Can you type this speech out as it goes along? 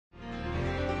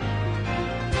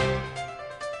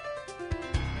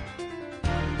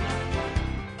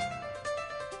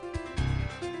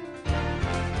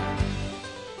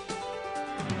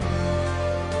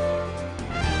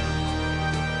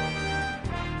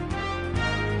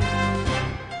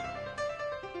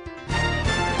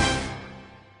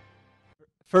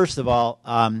first of all,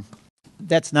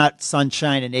 that's not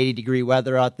sunshine and 80-degree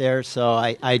weather out there. So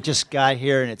I just got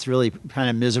here, and it's really kind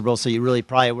of miserable. So you really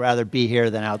probably rather be here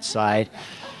than outside.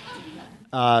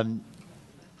 But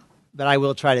I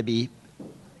will try to be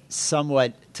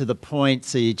somewhat to the point,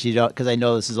 so that you don't, because I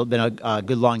know this has been a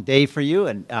good long day for you,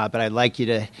 and but I'd like you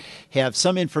to have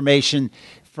some information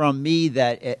from me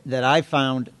that I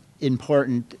found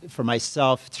important for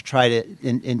myself to try to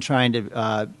in trying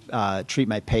to treat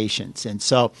my patients, and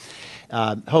so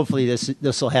hopefully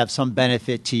this will have some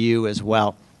benefit to you as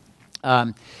well.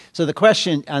 So the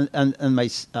question on my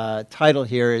title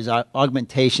here is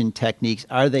augmentation techniques.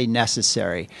 Are they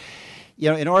necessary? You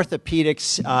know, in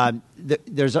orthopedics,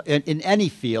 there's in any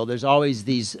field, there's always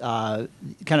these kind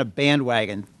of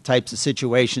bandwagon types of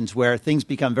situations where things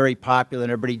become very popular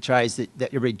and everybody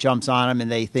jumps on them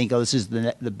and they think, oh, this is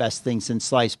the best thing since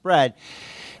sliced bread.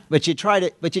 But you try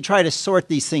to sort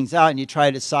these things out, and you try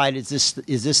to decide,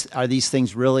 are these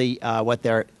things really what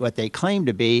they claim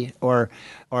to be, or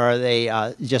are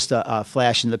they just a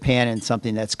flash in the pan and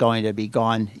something that's going to be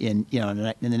gone in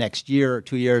the next year or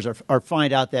 2 years, or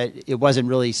find out that it wasn't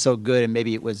really so good and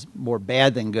maybe it was more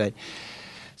bad than good.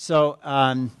 So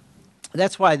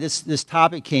that's why this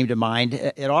topic came to mind.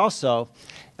 It also.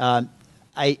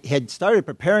 I had started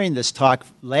preparing this talk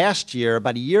last year,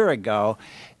 about a year ago,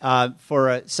 for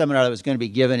a seminar that was going to be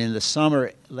given in the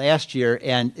summer last year,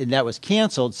 and that was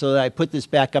canceled. So I put this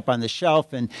back up on the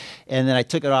shelf, and then I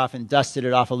took it off and dusted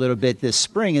it off a little bit this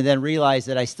spring, and then realized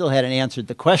that I still hadn't answered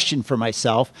the question for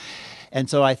myself. And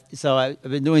so I've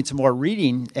been doing some more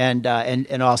reading and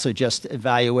also just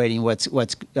evaluating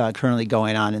what's currently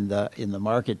going on in the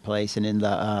marketplace and in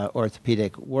the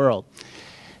orthopedic world.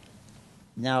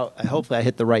 Now, hopefully I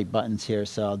hit the right buttons here,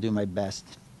 so I'll do my best.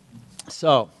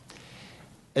 So,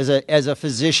 as a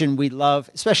physician, we love,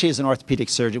 especially as an orthopedic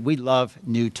surgeon, we love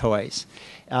new toys.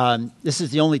 This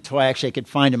is the only toy actually I could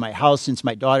find in my house since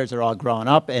my daughters are all grown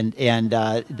up, and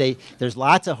there's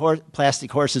lots of plastic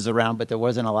horses around, but there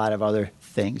wasn't a lot of other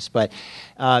things. But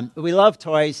we love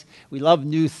toys, we love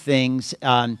new things,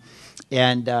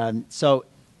 so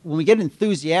when we get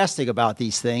enthusiastic about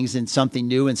these things and something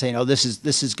new and saying, "Oh, this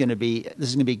is going to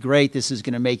be great. This is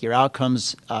going to make your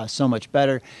outcomes so much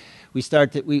better,"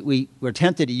 we're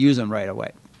tempted to use them right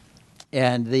away.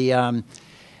 And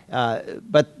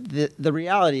but the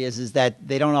reality is that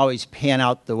they don't always pan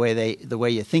out the way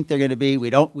you think they're going to be.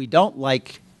 We don't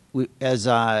like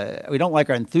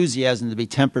our enthusiasm to be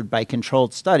tempered by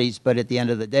controlled studies, but at the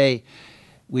end of the day,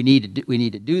 we need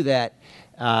to do that.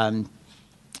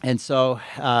 And so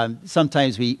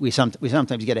sometimes we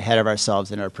sometimes get ahead of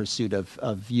ourselves in our pursuit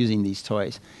of using these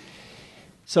toys.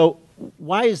 So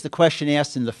why is the question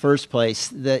asked in the first place?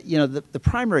 The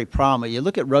primary problem, you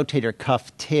look at rotator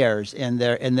cuff tears and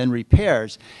then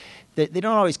repairs, they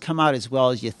don't always come out as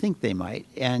well as you think they might.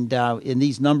 And in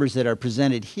these numbers that are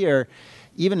presented here,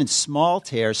 even in small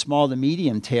tears, small to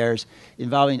medium tears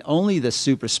involving only the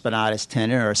supraspinatus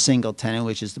tendon or a single tendon,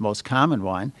 which is the most common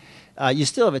one, you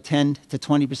still have a 10 to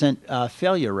 20%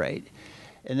 failure rate.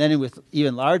 And then with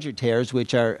even larger tears,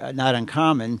 which are not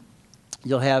uncommon,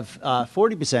 you'll have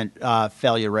 40%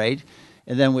 failure rate.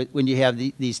 And then when you have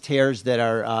these tears that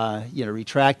are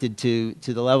retracted to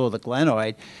the level of the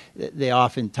glenoid, they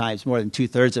oftentimes, more than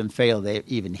 2/3 of them fail. They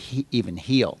even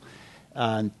heal.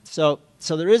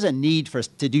 So there is a need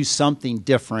to do something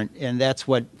different, and that's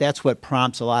what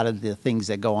prompts a lot of the things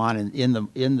that go on in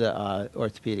the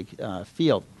orthopedic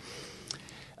field.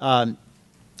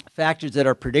 Factors that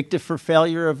are predictive for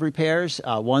failure of repairs: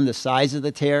 one, the size of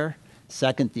the tear;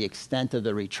 second, the extent of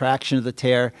the retraction of the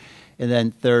tear; and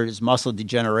then third is muscle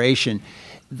degeneration.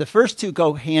 The first two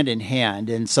go hand in hand,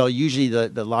 and so usually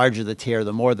the larger the tear,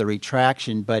 the more the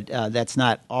retraction, but that's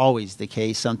not always the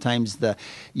case. Sometimes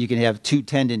you can have two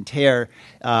tendon tear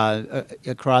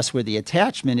across where the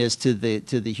attachment is to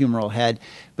the humeral head,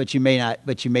 but you may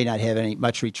not have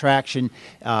much retraction,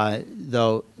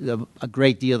 though a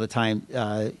great deal of the time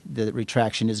the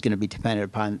retraction is going to be dependent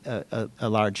upon a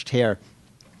large tear.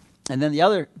 And then the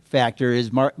other factor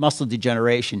is muscle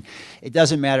degeneration. It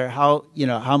doesn't matter how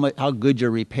good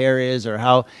your repair is or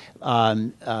how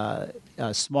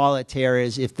small a tear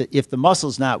is. If the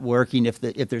muscle's not working, if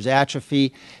there's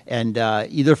atrophy, and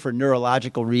either for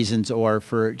neurological reasons or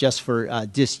for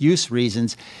disuse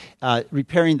reasons,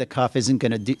 repairing the cuff isn't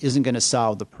going to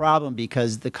solve the problem,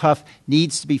 because the cuff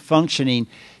needs to be functioning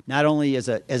not only as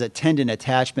a tendon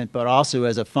attachment but also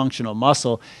as a functional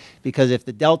muscle. Because if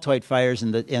the deltoid fires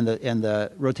and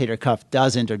the rotator cuff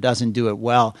doesn't do it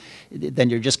well,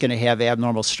 then you're just going to have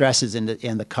abnormal stresses in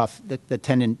the cuff. The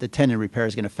tendon repair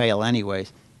is going to fail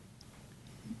anyways.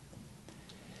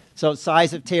 So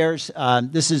size of tears.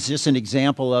 This is just an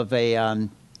example of a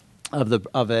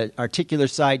of an articular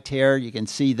side tear. You can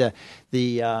see this.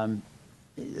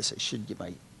 I should get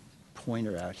my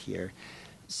pointer out here.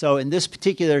 So in this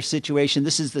particular situation,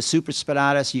 this is the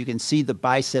supraspinatus. You can see the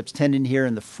biceps tendon here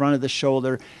in the front of the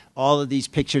shoulder. All of these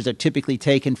pictures are typically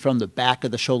taken from the back of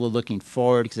the shoulder looking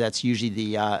forward, because that's usually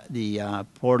the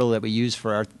portal that we use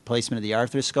for our placement of the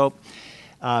arthroscope.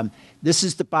 This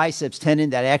is the biceps tendon.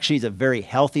 That actually is a very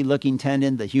healthy looking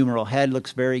tendon. The humeral head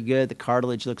looks very good. The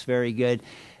cartilage looks very good.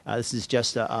 This is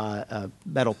just a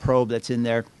metal probe that's in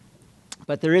there.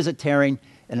 But there is a tearing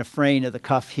and a fraying of the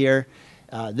cuff here.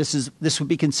 This would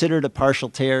be considered a partial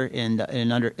tear in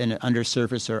an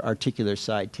undersurface or articular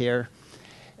side tear.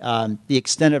 The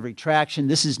extent of retraction,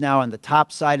 this is now on the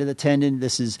top side of the tendon.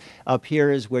 This is up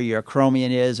here is where your acromion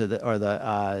is, or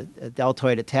the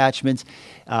deltoid attachments.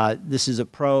 This is a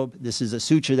probe. This is a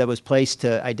suture that was placed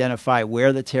to identify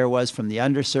where the tear was from the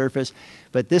undersurface.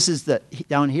 But this is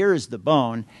down here is the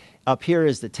bone, up here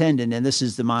is the tendon, and this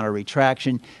is the amount of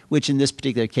retraction, which in this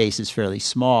particular case is fairly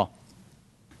small.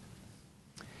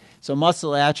 So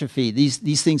muscle atrophy,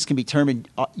 these things can be determined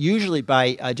usually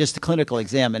by just a clinical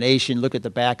examination. Look at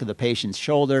the back of the patient's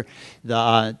shoulder.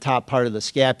 The top part of the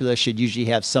scapula should usually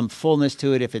have some fullness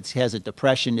to it. If it has a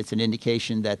depression, it's an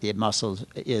indication that the muscle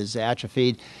is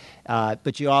atrophied.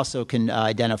 But you also can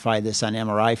identify this on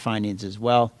MRI findings as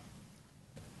well.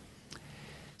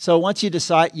 So once you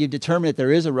determine that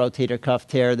there is a rotator cuff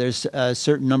tear, there's a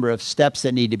certain number of steps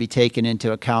that need to be taken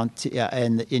into account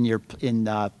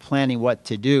in planning what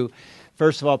to do.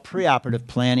 First of all, preoperative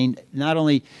planning. Not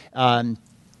only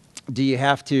do you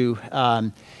have to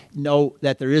know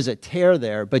that there is a tear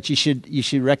there, but you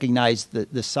should recognize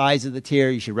the size of the tear.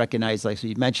 You should recognize, like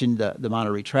you mentioned, the amount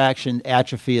of retraction,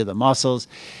 atrophy of the muscles.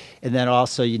 And then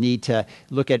also you need to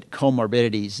look at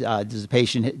comorbidities. Does the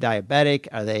patient diabetic?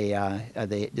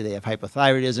 Do they have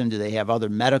hypothyroidism? Do they have other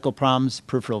medical problems,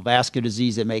 peripheral vascular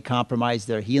disease that may compromise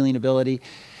their healing ability?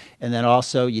 And then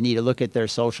also you need to look at their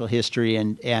social history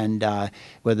and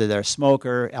whether they're a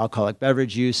smoker, alcoholic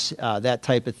beverage use, that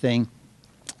type of thing.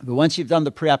 But once you've done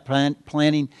the pre-op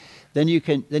planning, then you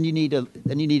need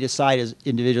to decide as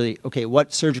individually, okay,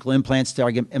 what surgical implants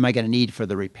am I going to need for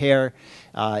the repair?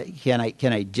 Can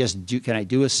I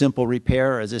do a simple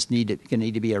repair, or does this need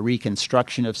to be a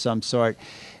reconstruction of some sort?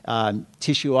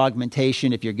 Tissue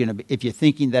augmentation. If you're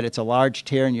thinking that it's a large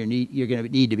tear and you're going to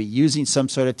need to be using some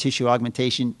sort of tissue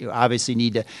augmentation, you obviously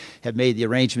need to have made the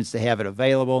arrangements to have it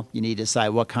available. You need to decide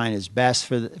what kind is best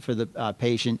for the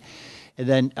patient. And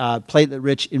then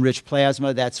platelet-enriched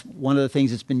plasma, that's one of the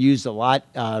things that's been used a lot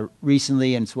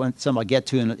recently, and it's some I'll get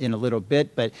to in a little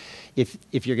bit. But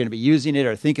if you're going to be using it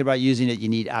or thinking about using it, you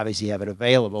need to obviously have it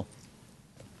available.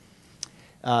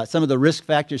 Some of the risk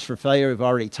factors for failure we've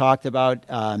already talked about.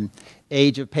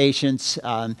 Age of patients.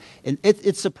 And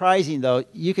it's surprising, though.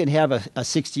 You can have a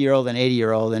 60-year-old and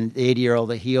 80-year-old, and the 80-year-old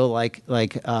will heal like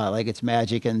it's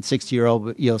magic, and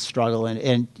 60-year-old you'll struggle,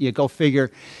 and you go figure.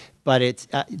 But it's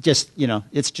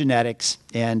it's genetics.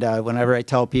 And whenever I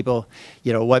tell people,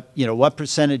 what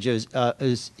percentage is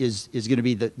going to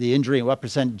be the injury and what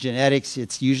percent genetics,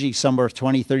 it's usually somewhere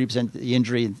 20-30% the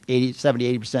injury and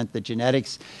 70-80% the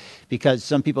genetics, because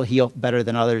some people heal better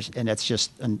than others, and that's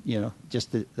just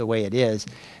the way it is.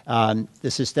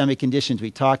 The systemic conditions we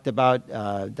talked about,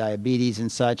 diabetes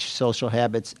and such, social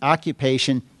habits,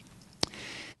 occupation.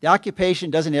 The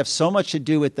occupation doesn't have so much to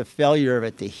do with the failure of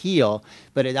it to heal,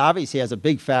 but it obviously has a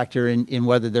big factor in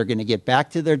whether they're going to get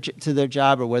back to their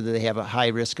job or whether they have a high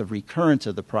risk of recurrence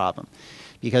of the problem.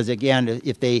 Because again,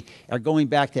 if they are going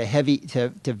back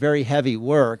to very heavy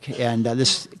work, and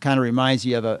this kind of reminds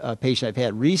you of a patient I've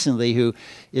had recently who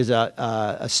is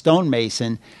a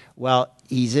stonemason. Well,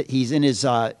 he's in his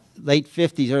late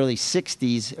 50s, early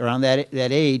 60s, around that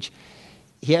age.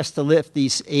 He has to lift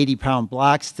these 80-pound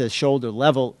blocks to shoulder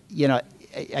level.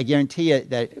 I guarantee you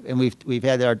that, and we've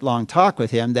had our long talk with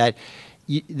him, that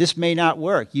this may not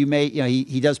work. You may,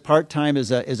 he does part-time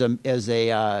as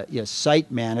a site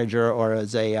manager or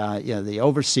as the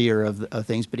overseer of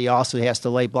things, but he also has to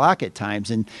lay block at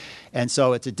times, and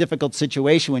so it's a difficult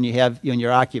situation when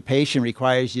your occupation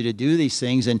requires you to do these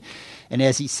things, and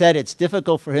as he said, it's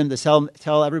difficult for him to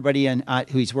tell everybody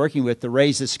who he's working with to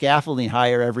raise the scaffolding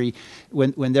higher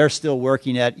when they're still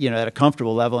working at a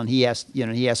comfortable level, and he has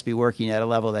to be working at a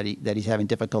level that he's having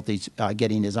difficulties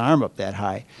getting his arm up that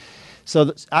high. So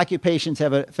the occupations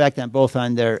have an effect on both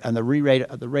the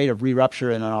rate of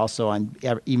re-rupture and also on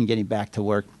even getting back to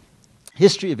work.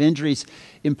 History of injuries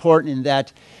important in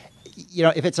that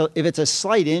if it's a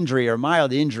slight injury or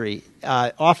mild injury,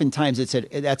 oftentimes yet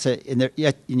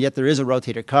there is a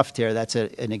rotator cuff tear. That's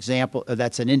an example.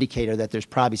 That's an indicator that there's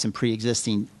probably some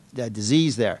pre-existing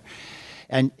disease there.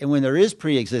 And when there is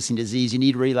pre-existing disease, you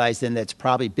need to realize then that's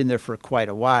probably been there for quite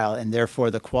a while, and therefore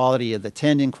the quality of the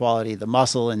tendon, quality of the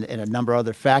muscle, and a number of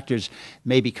other factors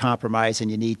may be compromised,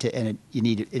 and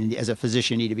as a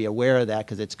physician, you need to be aware of that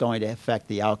because it's going to affect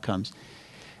the outcomes.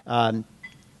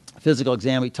 Physical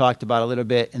exam we talked about a little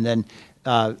bit, and then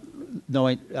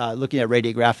looking at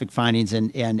radiographic findings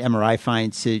and MRI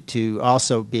findings to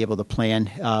also be able to plan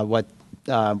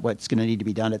what's going to need to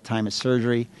be done at time of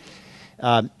surgery.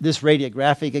 This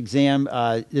radiographic exam,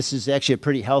 this is actually a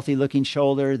pretty healthy looking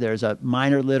shoulder. There's a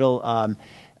minor little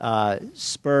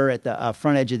spur at the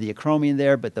front edge of the acromion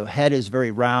there, but the head is very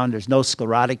round. There's no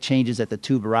sclerotic changes at the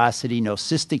tuberosity, no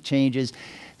cystic changes.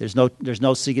 There's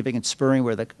no significant spurring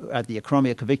at the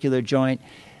acromioclavicular joint.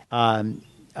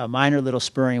 A minor little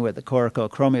spurring where the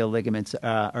coracoacromial ligaments,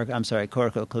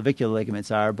 coracoclavicular ligaments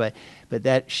are, but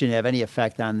that shouldn't have any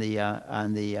effect on the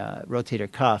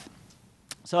rotator cuff.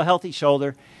 So a healthy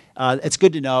shoulder, it's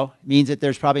good to know. It means that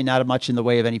there's probably not much in the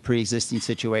way of any pre-existing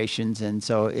situations, and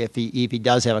so if he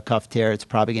does have a cuff tear, it's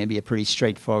probably going to be a pretty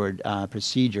straightforward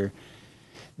procedure.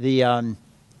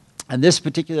 On this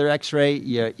particular X-ray,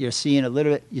 you're seeing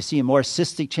more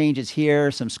cystic changes here,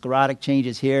 some sclerotic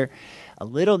changes here, a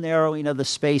little narrowing of the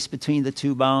space between the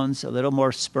two bones, a little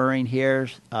more spurring here,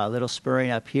 a little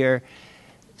spurring up here.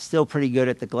 Still pretty good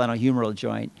at the glenohumeral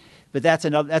joint. But that's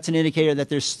an indicator that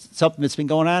there's something that's been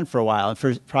going on for a while, and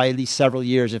for probably at least several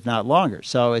years, if not longer.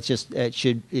 So it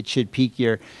should pique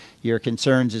your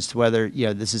concerns as to whether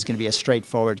this is going to be a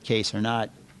straightforward case or not.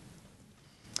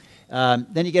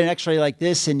 Then you get an X-ray like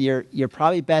this, and you're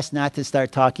probably best not to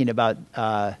start talking about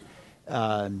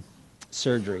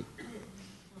surgery.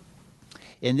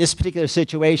 In this particular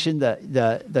situation,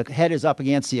 the head is up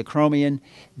against the acromion.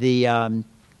 There's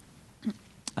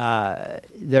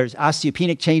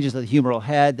osteopenic changes of the humeral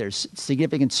head. There's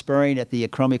significant spurring at the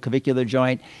acromioclavicular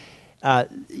joint.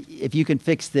 If you can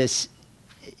fix this,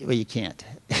 well, you can't.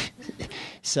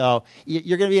 So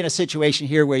you're going to be in a situation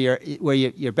here where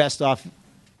you're best off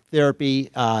therapy.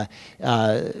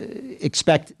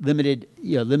 Expect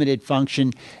limited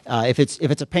function. If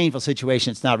it's a painful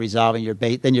situation, it's not resolving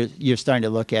then you're starting to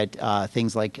look at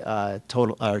things like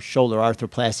total shoulder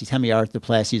arthroplasties,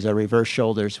 hemiarthroplasties, or reverse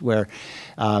shoulders,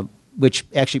 which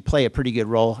actually play a pretty good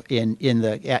role in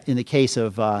the case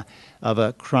of a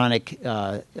chronic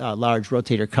large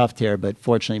rotator cuff tear. But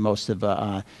fortunately, most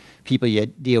of people you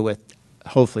deal with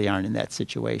hopefully aren't in that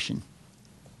situation.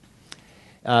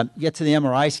 Get to the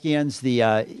MRI scans.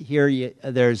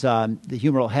 There's the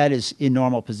humeral head is in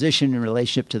normal position in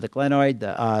relationship to the glenoid.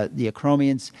 The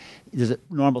acromions, there's a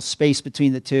normal space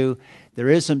between the two. There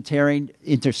is some tearing,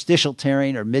 interstitial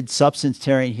tearing or mid-substance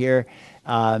tearing here,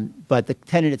 but the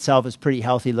tendon itself is pretty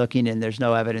healthy looking, and there's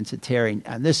no evidence of tearing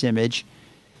on this image.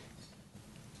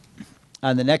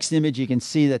 On the next image, you can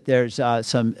see that there's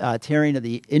some tearing of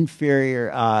the inferior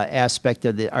aspect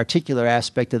of the articular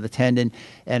aspect of the tendon,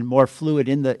 and more fluid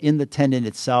in the tendon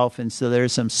itself, and so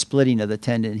there's some splitting of the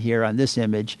tendon here on this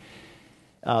image.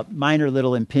 Minor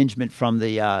little impingement from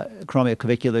the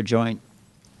acromioclavicular joint.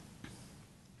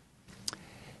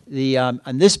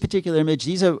 On this particular image,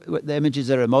 these are the images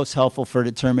that are most helpful for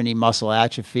determining muscle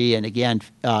atrophy and, again,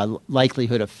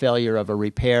 likelihood of failure of a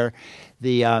repair.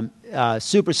 The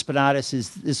supraspinatus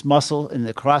is this muscle, and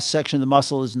the cross-section of the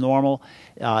muscle is normal.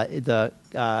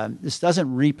 This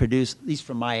doesn't reproduce, at least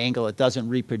from my angle, it doesn't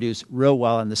reproduce real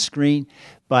well on the screen.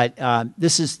 But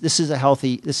this is a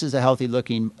healthy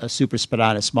looking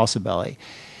supraspinatus muscle belly.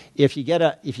 If you get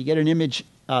an image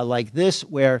like this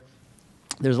where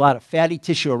there's a lot of fatty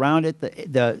tissue around it,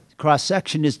 the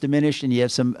cross-section is diminished, and you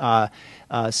have some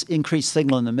increased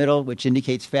signal in the middle, which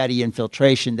indicates fatty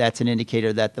infiltration. That's an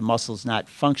indicator that the muscle's not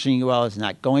functioning well, it's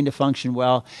not going to function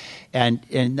well, and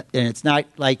it's not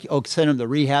like, send them to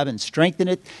rehab and strengthen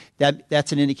it.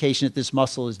 That's an indication that this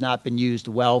muscle has not been used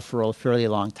well for a fairly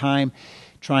long time.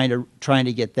 Trying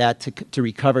to get that to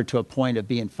recover to a point of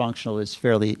being functional is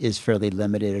fairly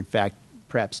limited. In fact,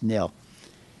 perhaps nil.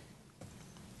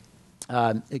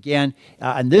 Again,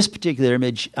 on this particular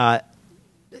image,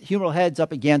 humeral head's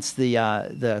up against the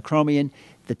acromion.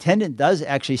 The tendon does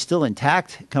actually still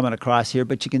intact coming across here,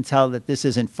 but you can tell that this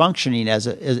isn't functioning as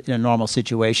in a normal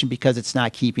situation because it's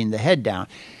not keeping the head down.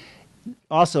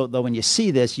 Also, though, when you see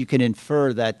this, you can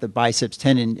infer that the biceps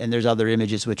tendon, and there's other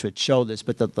images which would show this,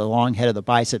 but the long head of the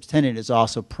biceps tendon is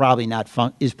also probably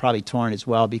probably torn as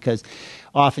well, because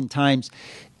oftentimes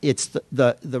it's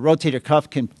the rotator cuff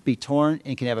can be torn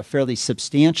and can have a fairly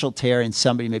substantial tear, and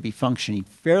somebody may be functioning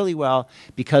fairly well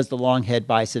because the long head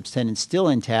biceps tendon is still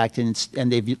intact, and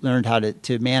they've learned how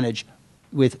to manage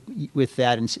with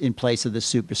that in place of the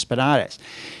supraspinatus.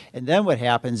 And then what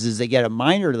happens is they get a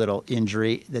minor little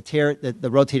injury, the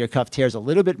rotator cuff tears a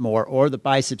little bit more, or the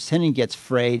biceps tendon gets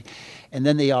frayed, and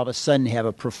then they all of a sudden have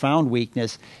a profound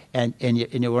weakness, and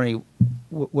you're wondering,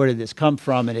 where did this come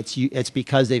from? And it's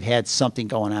because they've had something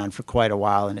going on for quite a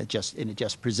while, and it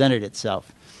just presented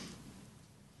itself.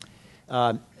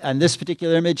 On this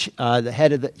particular image, the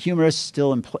head of the humerus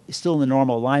still in the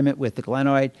normal alignment with the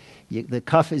glenoid. The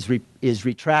cuff is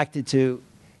retracted to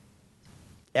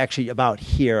actually about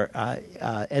here,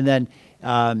 and then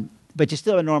but you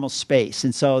still have a normal space,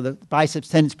 and so the biceps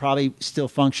tendon is probably still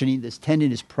functioning. This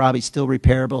tendon is probably still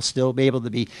repairable, still be able to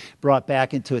be brought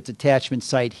back into its attachment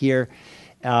site here.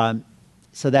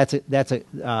 So that's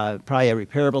probably a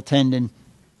repairable tendon.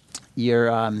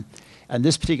 On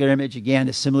this particular image, again,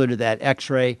 is similar to that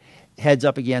X-ray. Head's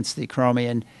up against the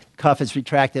acromion. Cuff is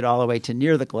retracted all the way to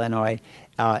near the glenoid,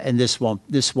 and this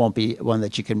won't be one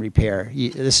that you can repair.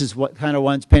 This is what kind of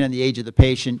one, depending on the age of the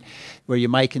patient, where you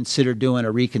might consider doing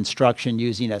a reconstruction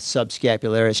using a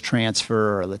subscapularis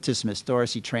transfer or a latissimus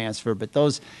dorsi transfer, but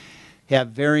those have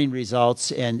varying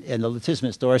results, and the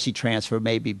latissimus dorsi transfer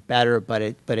may be better, but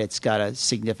it's a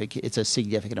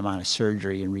significant amount of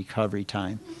surgery and recovery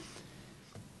time.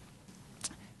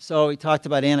 So we talked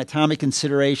about anatomic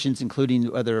considerations, including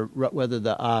whether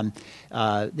the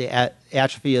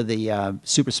atrophy of the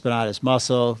supraspinatus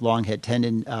muscle, long head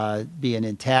tendon being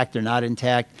intact or not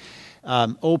intact,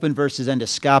 open versus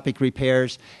endoscopic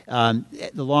repairs. The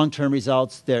long-term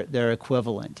results, they're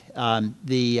equivalent.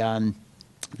 The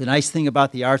nice thing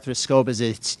about the arthroscope is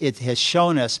it has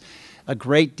shown us a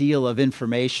great deal of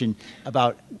information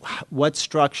about what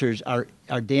structures are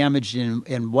damaged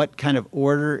in what kind of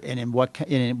order and in what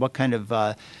kind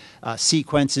of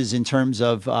sequences in terms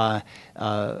of the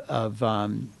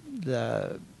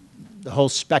whole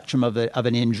spectrum of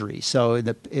an injury. So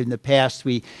in the past,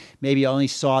 we maybe only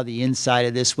saw the inside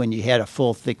of this when you had a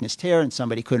full thickness tear and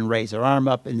somebody couldn't raise their arm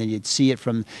up, and then you'd see it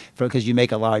from because you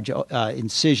make a large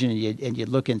incision and you'd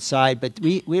look inside. But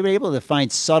we were able to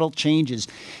find subtle changes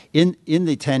in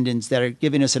the tendons that are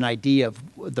giving us an idea of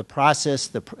the process,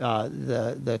 the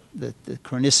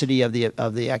chronicity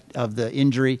of the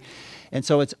injury. And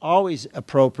so it's always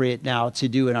appropriate now to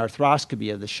do an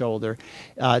arthroscopy of the shoulder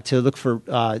to look for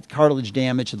cartilage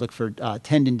damage, to look for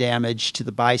tendon damage to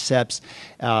the biceps,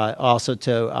 also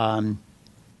to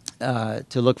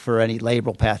look for any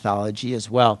labral pathology as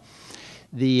well.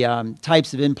 The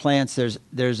types of implants,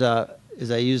 there's as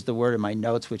I use the word in my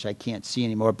notes, which I can't see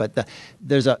anymore, but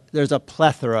there's a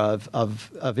plethora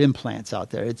of implants out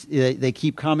there. They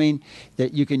keep coming.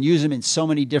 That you can use them in so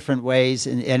many different ways,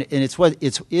 and it's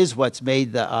what's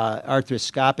made the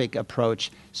arthroscopic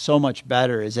approach so much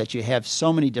better, is that you have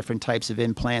so many different types of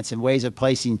implants and ways of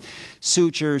placing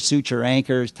sutures, suture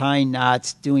anchors, tying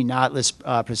knots, doing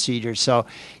knotless procedures. So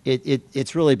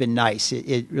it's really been nice.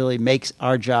 It really makes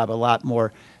our job a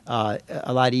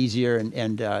lot easier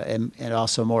and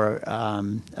also more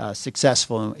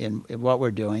successful in what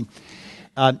we're doing.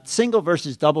 Single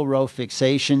versus double row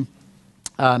fixation.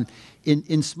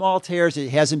 In small tears, it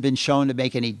hasn't been shown to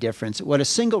make any difference. What a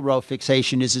single row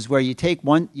fixation is where you take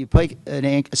you put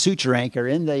a suture anchor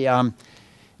in the,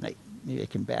 maybe I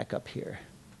can back up here.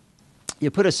 You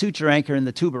put a suture anchor in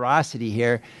the tuberosity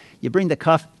here, you bring the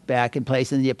cuff back in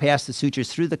place, and then you pass the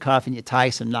sutures through the cuff and you tie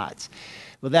some knots.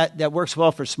 Well, that works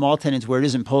well for small tendons where it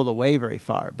isn't pulled away very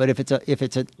far. But if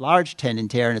it's a large tendon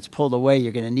tear and it's pulled away,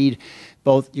 you're going to need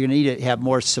both. You're going to need to have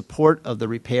more support of the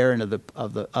repair and of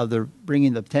the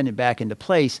bringing the tendon back into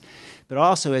place. But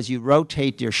also, as you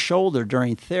rotate your shoulder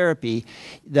during therapy,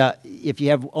 if you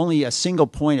have only a single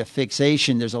point of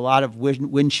fixation, there's a lot of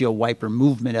windshield wiper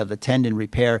movement of the tendon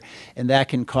repair, and that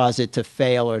can cause it to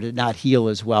fail or to not heal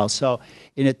as well. So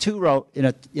in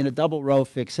a double row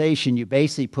fixation, you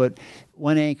basically put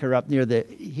one anchor up near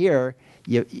here,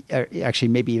 actually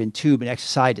maybe even two, but next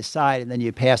side to side, and then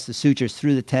you pass the sutures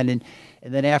through the tendon.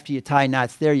 And then after you tie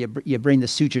knots there, you bring the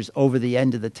sutures over the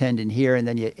end of the tendon here, and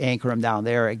then you anchor them down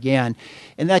there again.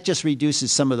 And that just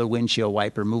reduces some of the windshield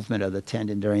wiper movement of the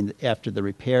tendon after the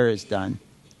repair is done.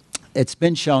 It's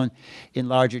been shown in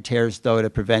larger tears, though, to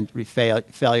prevent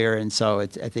failure, and so I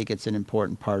think it's an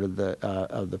important part of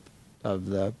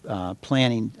the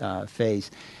planning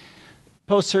phase.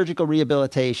 Post-surgical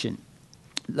rehabilitation.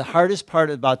 The hardest part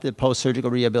about the post-surgical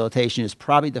rehabilitation is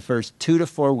probably the first 2 to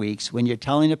 4 weeks when you're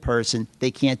telling a person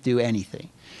they can't do anything.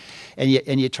 and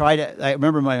you try to. I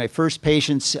remember my first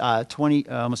patients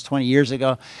almost 20 years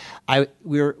ago.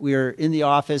 We were in the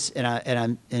office,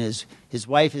 and his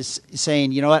wife is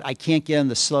saying, you know what, I can't get him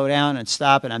to slow down and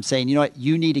stop. And I'm saying, you know what,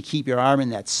 you need to keep your arm in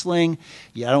that sling.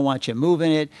 I don't want you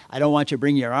moving it. I don't want you to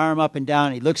bring your arm up and down.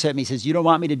 And he looks at me and says, you don't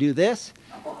want me to do this?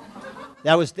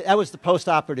 That was the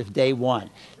post-operative day one.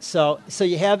 So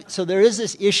there is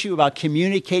this issue about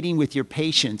communicating with your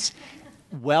patients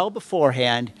well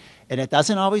beforehand, and it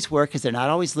doesn't always work because they're not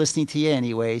always listening to you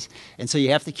anyways. And so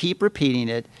you have to keep repeating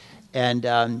it.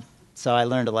 And so I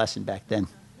learned a lesson back then.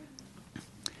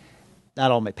 Not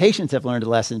all my patients have learned a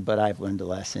lesson, but I've learned a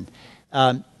lesson.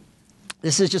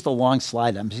 This is just a long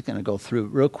slide. I'm just going to go through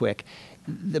real quick.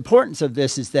 The importance of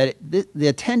this is that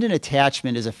the tendon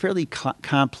attachment is a fairly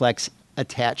complex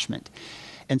attachment.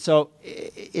 And so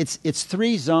it's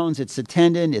three zones. It's the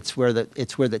tendon. It's where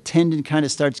the tendon kind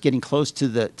of starts getting close to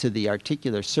the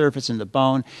articular surface and the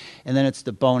bone, and then it's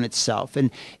the bone itself.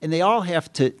 And they all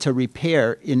have to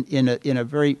repair in a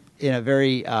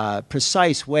very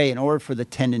precise way in order for the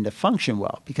tendon to function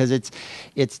well, because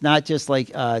it's not just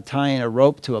like tying a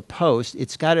rope to a post.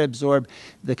 It's got to absorb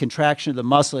the contraction of the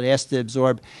muscle. It has to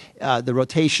absorb the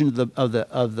rotation of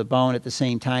the bone at the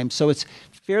same time. So it's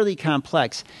fairly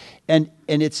complex, and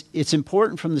it's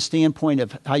important from the standpoint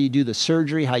of how you do the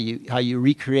surgery, how you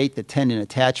recreate the tendon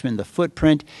attachment, the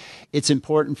footprint. It's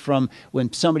important from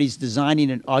when somebody's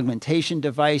designing an augmentation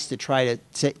device to try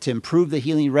to improve the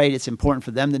healing rate. It's important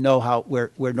for them to know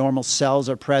where normal cells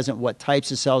are present, what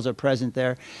types of cells are present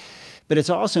there. But it's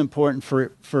also important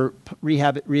for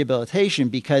rehabilitation,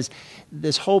 because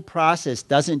this whole process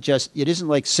it isn't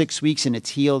like 6 weeks and it's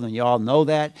healed, and you all know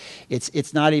that.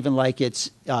 It's not even like it's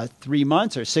 3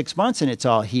 months or 6 months and it's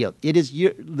all healed. It is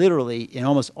literally, in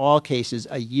almost all cases,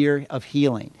 a year of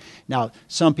healing. Now,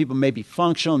 some people may be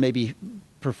functional, may be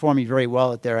performing very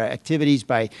well at their activities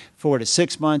by 4 to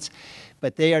 6 months,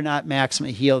 but they are not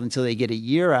maximally healed until they get a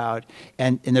year out,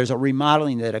 and there's a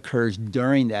remodeling that occurs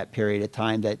during that period of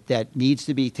time that needs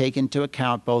to be taken into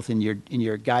account, both in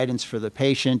your guidance for the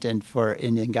patient and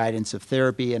in guidance of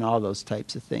therapy and all those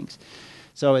types of things.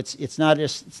 So it's not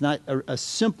a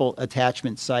simple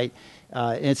attachment site.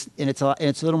 It's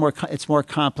a little more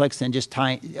complex than just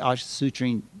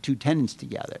suturing two tendons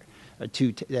together,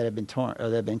 that have been torn or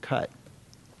that have been cut.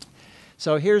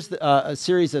 So here's a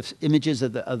series of images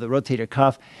of the rotator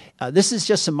cuff. This is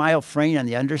just a myoframe on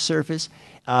the undersurface.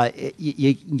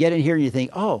 You can get in here and you think,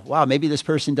 oh, wow, maybe this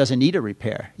person doesn't need a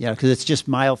repair, because it's just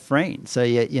myoframe. So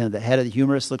the head of the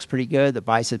humerus looks pretty good. The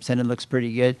biceps tendon looks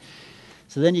pretty good.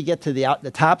 So then you get to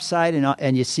the top side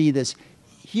and you see this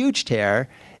huge tear.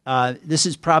 This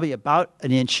is probably about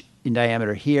an inch in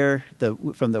diameter here,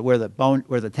 where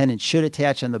the tendon should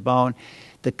attach on the bone.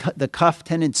 The cuff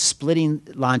tendon splitting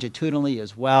longitudinally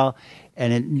as well,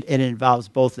 and it involves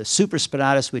both the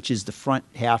supraspinatus, which is the front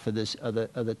half of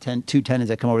the two tendons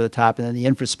that come over the top, and then the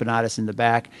infraspinatus in the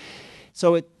back.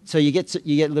 So you get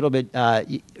a little bit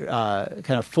kind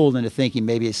of fooled into thinking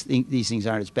maybe these things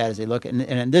aren't as bad as they look. And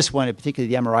in this one,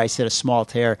 particularly the MRI said a small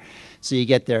tear. So you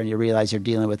get there and you realize you're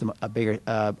dealing with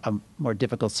a more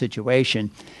difficult situation.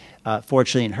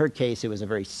 Fortunately, in her case, it was a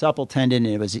very supple tendon,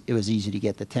 and it was easy to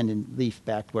get the tendon leaf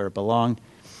back where it belonged.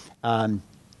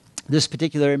 This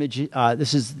particular image,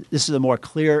 this is a more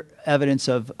clear evidence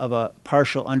of a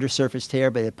partial undersurface tear,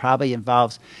 but it probably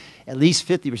involves at least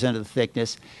 50% of the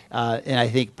thickness, and I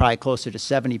think probably closer to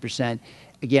 70%.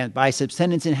 Again, biceps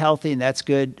tendon's healthy, and that's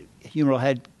good. Humeral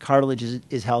head cartilage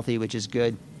is healthy, which is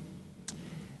good.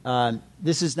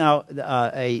 This is now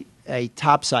a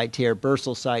top side tear,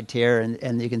 bursal side tear,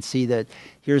 and you can see that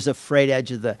here's a frayed edge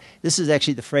this is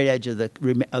actually the frayed edge of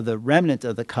the remnant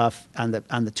of the cuff on the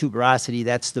tuberosity.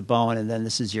 That's the bone, and then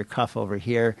this is your cuff over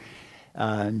here.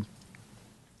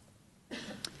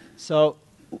 So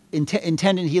in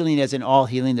tendon healing, as in all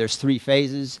healing, there's 3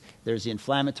 phases. There's the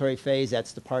inflammatory phase.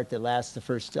 That's the part that lasts the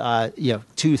first 2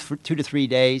 to 3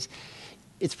 days.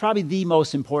 It's probably the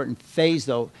most important phase,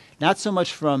 though, not so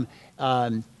much from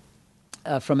an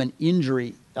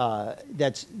injury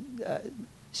that's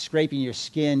scraping your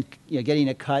skin, getting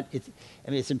a cut.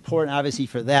 It's important, obviously,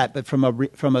 for that. But from a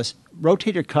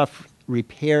rotator cuff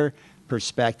repair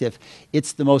perspective,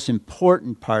 it's the most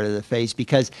important part of the phase,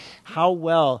 because how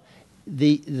well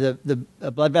the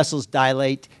blood vessels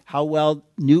dilate, how well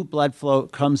new blood flow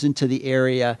comes into the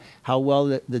area, how well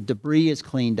the debris is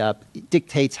cleaned up, it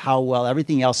dictates how well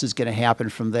everything else is going to happen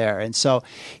from there. And so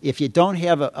if you don't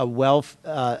have a well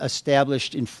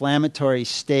established inflammatory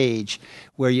stage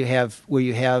where you have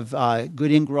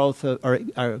good ingrowth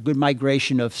or good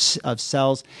migration of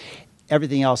cells,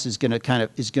 everything else is going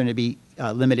to be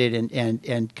limited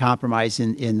and compromised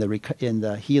in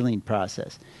the healing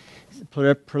process.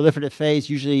 Proliferative phase,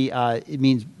 usually it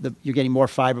means you're getting more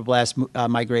fibroblast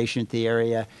migration to the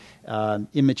area.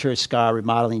 Immature scar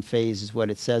remodeling phase is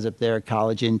what it says up there.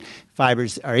 Collagen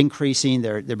fibers are increasing.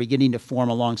 They're beginning to form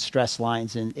along stress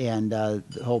lines, and the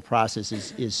whole process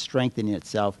is strengthening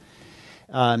itself.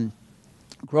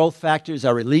 Growth factors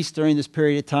are released during this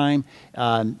period of time.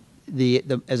 As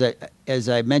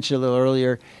I mentioned a little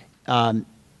earlier,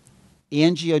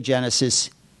 angiogenesis,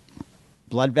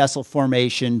 blood vessel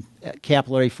formation,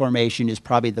 capillary formation is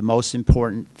probably the most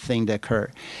important thing to occur.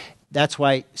 That's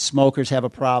why smokers have a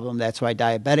problem. That's why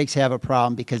diabetics have a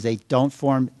problem, because they don't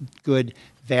form good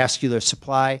vascular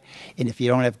supply. And if you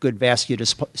don't have good vascular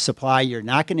supply, you're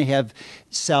not going to have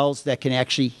cells that can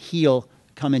actually heal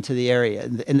come into the area.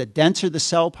 And the denser the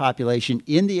cell population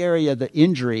in the area of the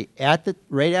injury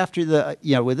right after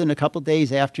within a couple of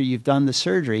days after you've done the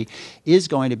surgery is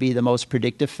going to be the most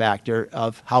predictive factor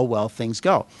of how well things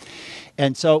go.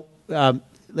 And so a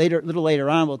little later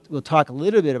on, we'll talk a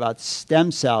little bit about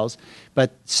stem cells,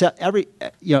 but every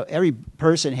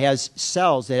person has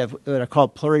cells that are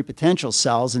called pluripotential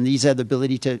cells, and these have the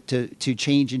ability to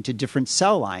change into different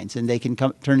cell lines, and they can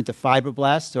turn into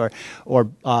fibroblasts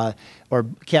or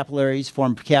capillaries,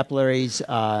 form capillaries,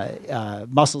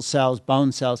 muscle cells,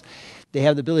 bone cells. They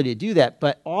have the ability to do that,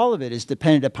 but all of it is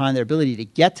dependent upon their ability to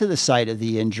get to the site of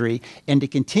the injury and to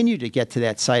continue to get to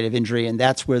that site of injury, and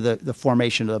that's where the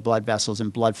formation of the blood vessels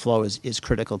and blood flow is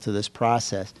critical to this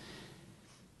process.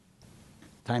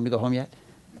 Time to go home yet?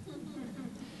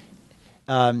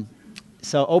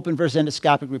 So open versus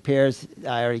endoscopic repairs,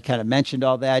 I already kind of mentioned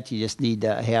all that. You just need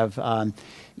to have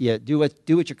do what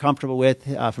you're comfortable with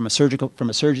from a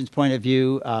surgeon's point of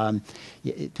view.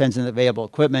 It depends on the available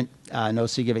equipment. No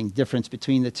significant difference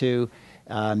between the two.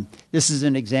 This is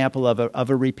an example of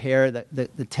a repair.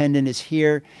 The tendon is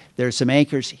here. There's some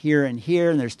anchors here, and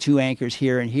there's two anchors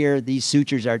here and here. These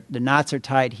sutures the knots are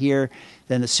tied here.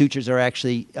 Then the sutures are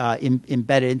actually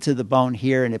embedded into the bone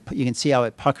here, and you can see how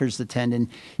it puckers the tendon.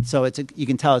 So you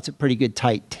can tell it's a pretty good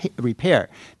tight repair.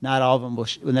 Not all of them will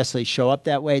necessarily show up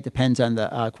that way. It depends on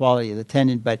the quality of the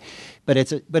tendon, but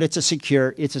it's a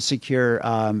secure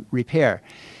repair.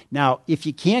 Now, if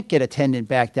you can't get a tendon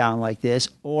back down like this,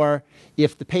 or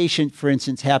if the patient, for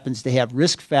instance, happens to have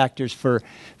risk factors for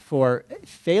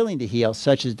failing to heal,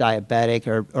 such as diabetic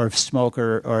or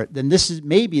smoker, then this is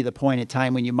maybe the point in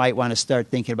time when you might want to start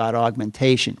thinking about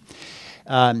augmentation.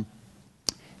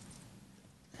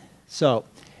 So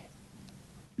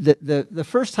the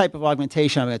first type of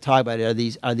augmentation I'm going to talk about are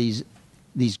these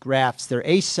grafts. They're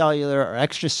acellular or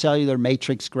extracellular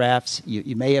matrix grafts.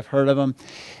 You may have heard of them.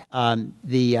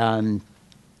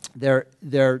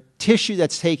 They're tissue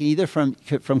that's taken either from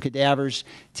cadavers,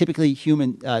 typically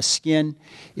human skin,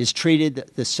 is treated.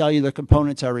 The cellular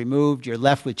components are removed. You're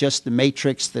left with just the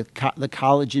matrix. The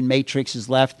collagen matrix is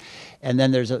left, and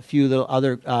then there's a few little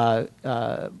other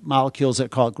molecules that are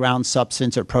called ground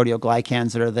substance or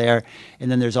proteoglycans that are there, and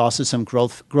then there's also some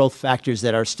growth factors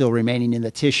that are still remaining in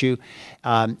the tissue,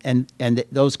 and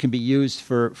those can be used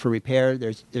for repair.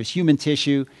 There's human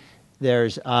tissue.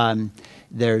 There's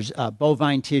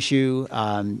bovine tissue.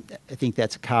 I think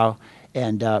that's a cow,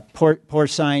 and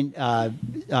porcine,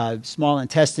 small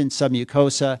intestine,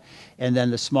 submucosa, and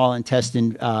then the small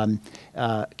intestine can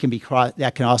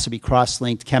also be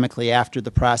cross-linked chemically after the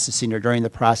processing or during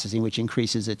the processing, which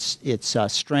increases its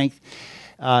strength.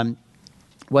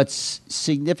 What's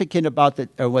significant about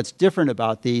what's different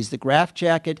about these? The graft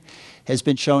jacket has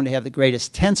been shown to have the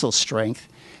greatest tensile strength.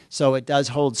 So it does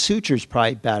hold sutures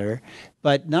probably better,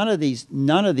 but none of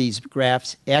these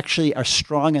grafts actually are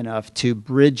strong enough to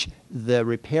bridge the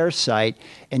repair site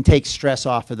and take stress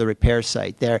off of the repair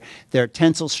site. Their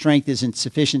tensile strength isn't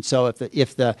sufficient. So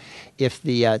if the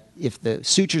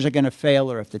sutures are going to fail,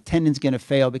 or if the tendon's going to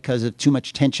fail because of too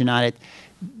much tension on it,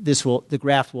 the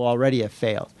graft will already have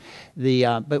failed.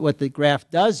 But what the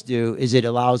graft does do is it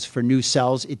allows for new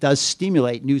cells. It does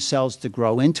stimulate new cells to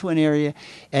grow into an area,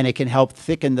 and it can help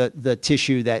thicken the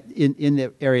tissue that in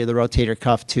the area of the rotator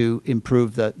cuff to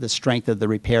improve the strength of the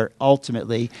repair.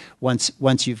 Ultimately, once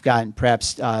you've gotten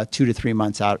perhaps 2 to 3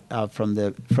 months out from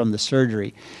the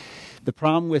surgery, the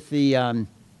problem with the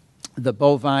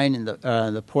bovine and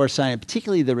the porcine, and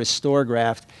particularly the restore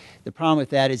graft, the problem with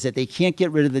that is that they can't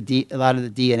get rid of a lot of the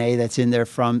DNA that's in there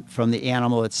from the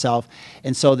animal itself,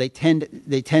 and so they tend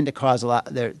to cause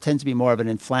there tends to be more of an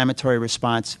inflammatory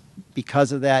response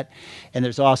because of that. And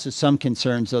there's also some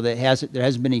concerns, though there hasn't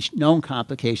been any known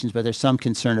complications, but there's some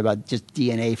concern about just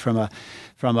DNA from a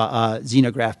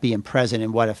xenograft being present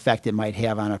and what effect it might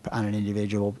have on an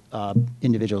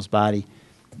individual's body.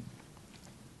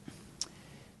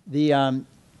 The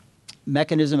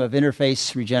mechanism of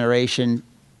interface regeneration,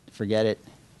 forget it.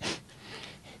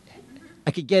 I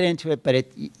could get into it, but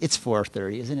it's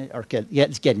 4:30, isn't it? Or yeah,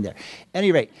 it's getting there. At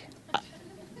any rate,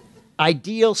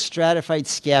 ideal stratified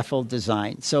scaffold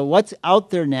design. So what's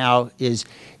out there now is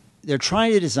they're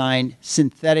trying to design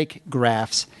synthetic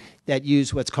grafts that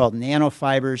use what's called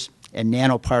nanofibers and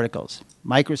nanoparticles,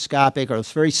 microscopic or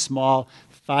very small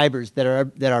fibers that are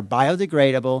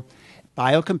biodegradable,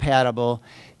 biocompatible,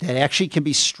 that actually can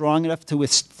be strong enough to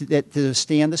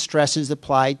withstand the stresses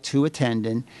applied to a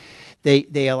tendon.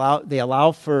 They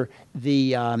allow for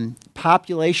the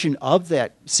population of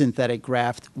that synthetic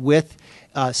graft with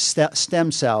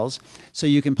stem cells, so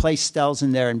you can place cells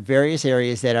in there in various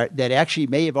areas that actually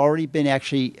may have already been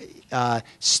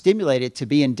stimulated to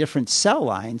be in different cell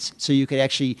lines. So you could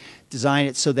actually design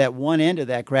it so that one end of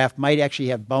that graft might actually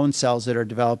have bone cells that are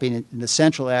developing. In the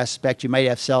central aspect, you might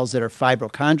have cells that are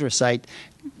fibrochondrocyte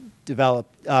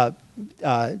developed,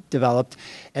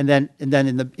 and then in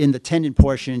the tendon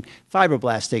portion,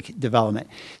 fibroblastic development.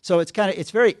 So it's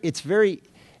very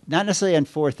not necessarily on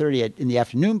 4:30 in the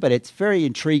afternoon, but it's very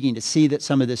intriguing to see that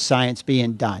some of this science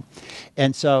being done.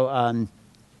 And so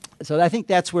so I think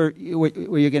that's where you're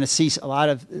going to see a lot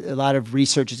of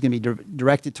research is going to be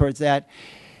directed towards that.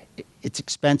 It's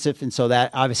expensive, and so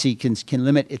that obviously can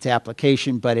limit its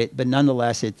application, but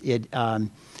nonetheless it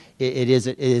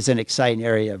is an exciting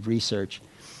area of research.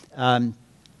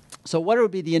 So what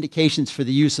would be the indications for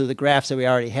the use of the grafts that we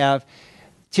already have?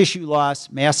 Tissue loss,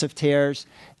 massive tears.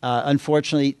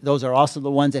 Unfortunately, those are also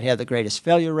the ones that have the greatest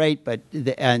failure rate.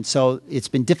 And so it's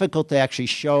been difficult to actually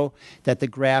show that the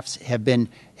grafts have been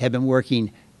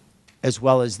working as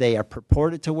well as they are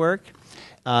purported to work.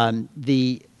 It'd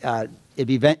be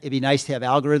nice to have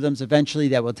algorithms eventually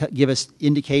that will give us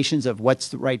indications of what's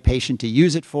the right patient to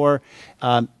use it for.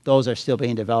 Those are still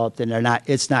being developed, and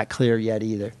it's not clear yet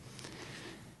either.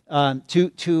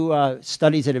 Two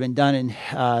studies that have been done in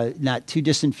not too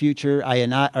distant future, or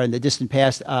in the distant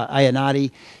past,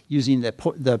 Ionati, using the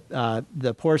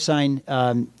porcine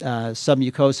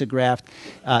submucosa graft,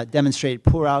 demonstrated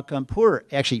poorer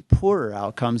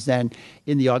outcomes than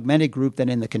in the augmented group than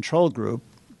in the control group.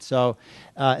 So,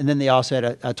 and then they also had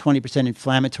a 20%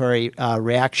 inflammatory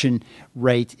reaction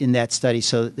rate in that study,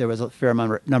 so there was a fair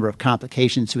number of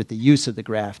complications with the use of the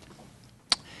graft.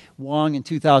 Wong in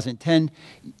 2010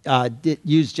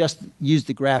 used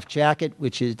the graft jacket,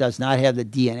 which does not have the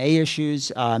DNA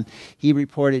issues. He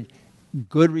reported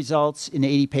good results in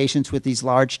 80 patients with these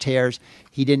large tears.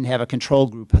 He didn't have a control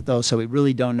group though, so we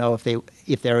really don't know if they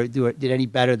did any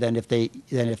better than if they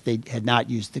had not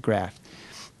used the graft.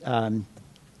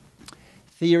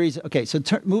 Theories. Okay, so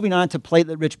moving on to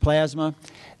platelet-rich plasma.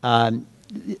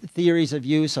 Theories of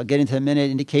use. I'll get into in a minute.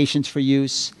 Indications for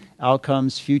use,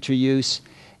 outcomes, future use.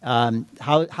 How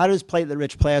does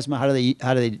platelet-rich plasma? How do they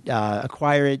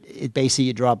acquire it? Basically,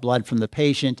 you draw blood from the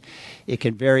patient. It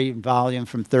can vary in volume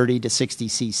from 30 to 60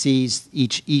 cc's.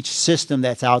 Each system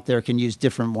that's out there can use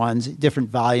different ones,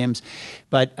 different volumes.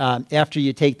 But after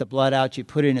you take the blood out, you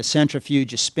put it in a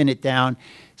centrifuge. You spin it down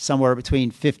somewhere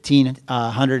between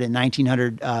 1,500 and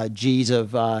 1,900 G's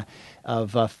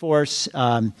of force.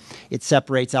 It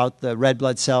separates out the red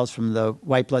blood cells from the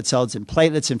white blood cells and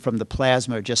platelets, and from the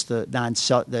plasma, or just the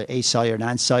acellular,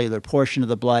 non-cellular portion of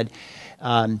the blood.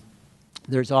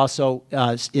 There's also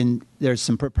there's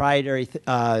some proprietary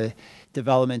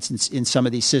developments in some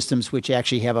of these systems, which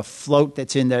actually have a float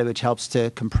that's in there, which helps to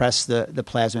compress the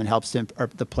plasma and helps to, or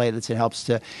the platelets, and helps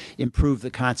to improve the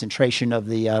concentration of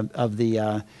the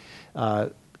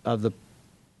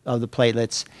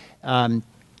platelets.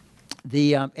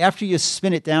 After you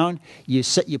spin it down, you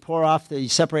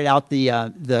separate out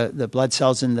the blood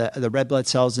cells and the red blood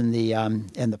cells and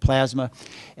the plasma,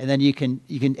 and then you can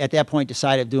at that point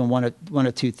decide of doing one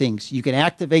of two things. You can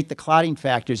activate the clotting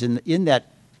factors in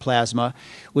that plasma,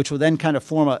 which will then kind of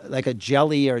form like a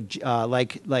jelly or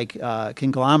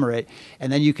conglomerate,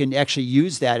 and then you can actually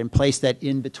use that and place that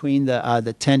in between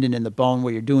the tendon and the bone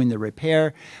where you're doing the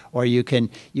repair. Or you can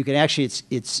actually,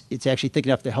 it's actually thick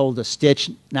enough to hold a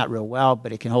stitch, not real well,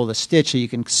 but it can hold a stitch, so you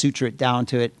can suture it down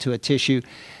to a tissue.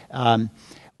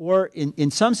 Or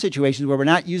in some situations where we're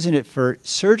not using it for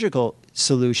surgical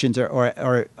solutions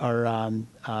or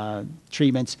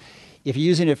treatments, if you're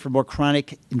using it for more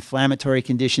chronic inflammatory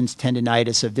conditions,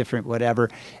 tendinitis of different whatever,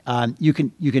 you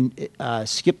can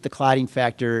skip the clotting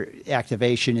factor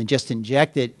activation and just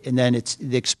inject it, and then it's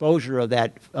the exposure of those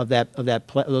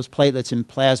platelets and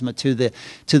plasma to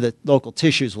the local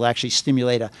tissues will actually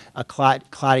stimulate a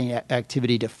clotting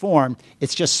activity to form.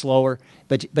 It's just slower,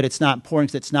 but it's not important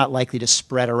because it's not likely to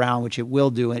spread around, which it will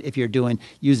do if you're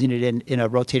using it in a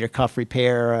rotator cuff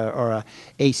repair or a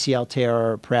ACL tear,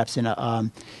 or perhaps in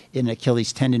an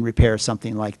Achilles tendon repair or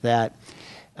something like that.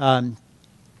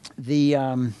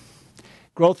 The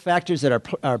growth factors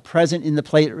that are present in the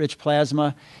platelet-rich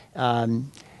plasma,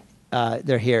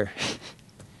 they're here.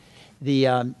 The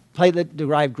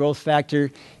platelet-derived growth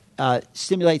factor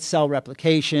stimulates cell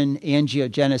replication,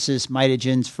 angiogenesis,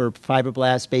 mitogens for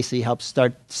fibroblasts, basically helps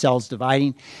start cells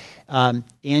dividing.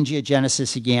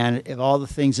 Angiogenesis, again, of all the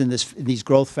things in these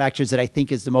growth factors that I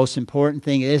think is the most important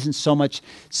thing, it isn't so much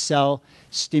cell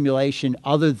stimulation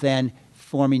other than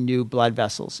forming new blood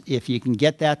vessels. If you can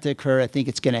get that to occur, I think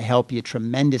it's going to help you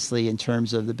tremendously in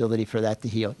terms of the ability for that to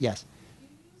heal. Yes?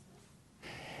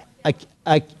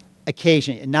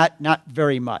 Occasionally, not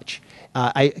very much.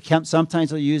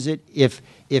 Sometimes I'll use it if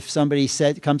somebody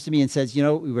comes to me and says, you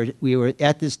know, we were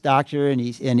at this doctor and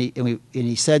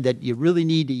he said that you really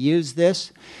need to use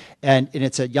this, and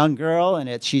it's a young girl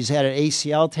and she's had an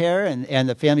ACL tear, and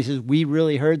the family says, we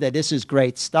really heard that this is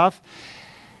great stuff,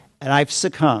 and I've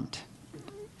succumbed.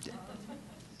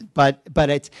 But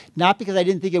it's not because I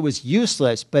didn't think it was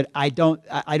useless, but I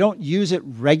don't use it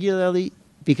regularly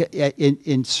because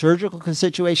in surgical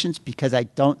situations, because I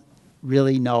don't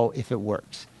really know if it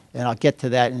works. And I'll get to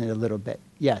that in a little bit.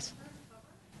 Yes?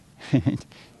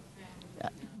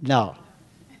 No.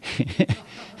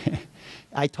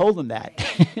 I told them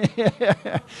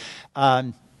that.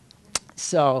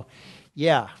 So,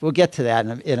 yeah, we'll get to that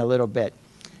in a little bit.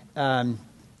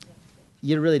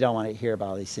 You really don't want to hear about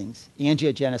all these things.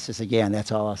 Angiogenesis, again,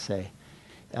 that's all I'll say.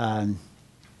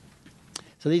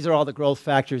 So these are all the growth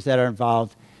factors that are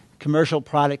involved. Commercial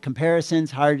product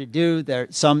comparisons, hard to do.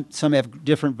 Some have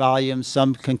different volumes.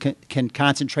 Some can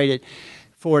concentrate it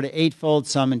 4 to 8-fold.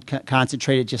 Some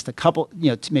concentrated just a couple,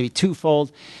 maybe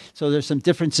 2-fold. So there's some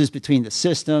differences between the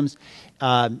systems.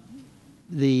 So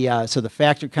the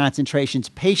factor concentrations,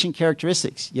 patient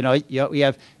characteristics.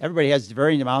 Everybody has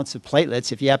varying amounts of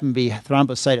platelets. If you happen to be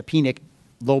thrombocytopenic,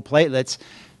 low platelets,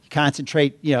 you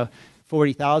concentrate,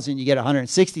 40,000, you get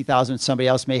 160,000. Somebody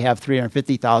else may have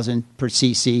 350,000 per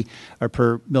cc or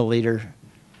per milliliter.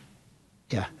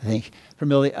 Yeah, I think per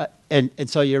milliliter. And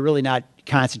so you're really not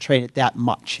concentrating it that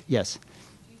much. Yes. Do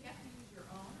you have to use your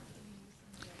own, or can you use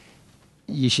somebody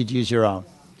else? You should use your own.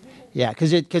 Yeah,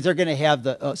 because they're going to have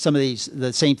some of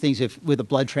the same things with a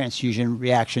blood transfusion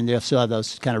reaction. They'll still have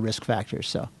those kind of risk factors.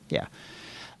 So yeah,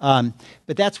 but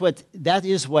that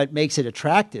is what makes it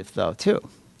attractive, though, too.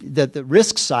 The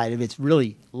risk side of it's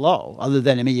really low. Other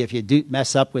than, if you do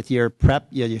mess up with your prep,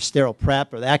 your sterile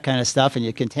prep or that kind of stuff, and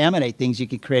you contaminate things, you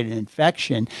could create an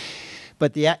infection.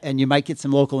 And you might get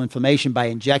some local inflammation by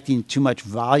injecting too much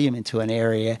volume into an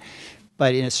area.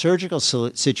 But in a surgical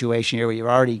situation here, where you've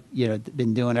already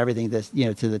been doing everything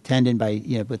to the tendon by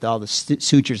with all the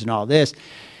sutures and all this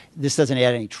doesn't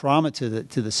add any trauma to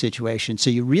the situation. So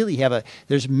you really have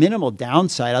there's minimal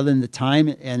downside other than the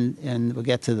time, and we'll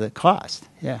get to the cost.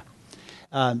 Yeah.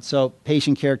 So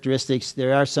patient characteristics.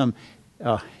 There are some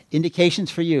indications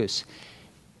for use.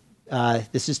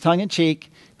 This is tongue in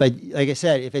cheek, but like I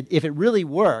said, if it really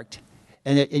worked.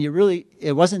 And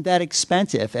it wasn't that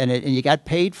expensive, and you got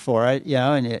paid for it,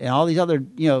 and all these other,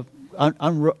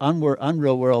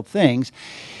 unreal world things.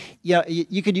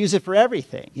 You could use it for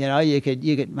everything.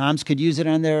 Moms could use it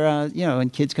on their,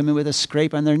 when kids come in with a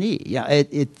scrape on their knee. Yeah,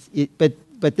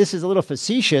 but this is a little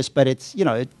facetious, but it's,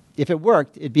 if it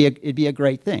worked, it'd be a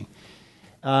great thing.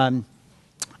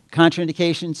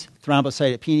 Contraindications,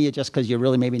 thrombocytopenia, just because you're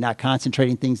really maybe not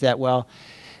concentrating things that well.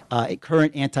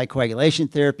 Current anticoagulation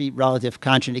therapy, relative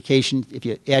contraindication. If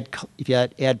you add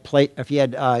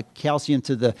calcium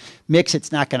to the mix,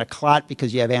 it's not going to clot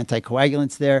because you have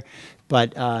anticoagulants there.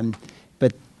 But other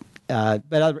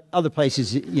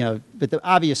places, but the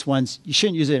obvious ones, you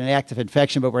shouldn't use it in an active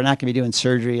infection. But we're not going to be doing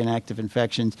surgery in active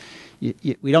infections.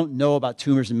 We don't know about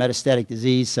tumors and metastatic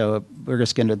disease, so we're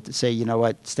just going to say,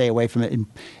 stay away from it.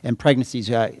 And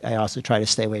pregnancies, I also try to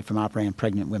stay away from operating on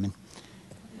pregnant women.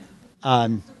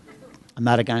 I'm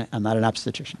not an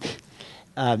obstetrician.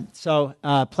 So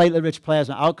platelet-rich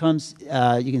plasma outcomes,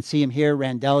 you can see them here,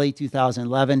 Randelli,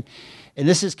 2011. And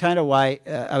this is kind of why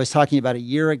I was talking about a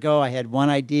year ago. I had one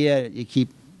idea. You keep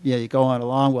going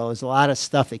along. Well, there's a lot of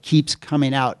stuff that keeps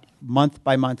coming out month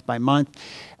by month by month.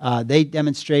 They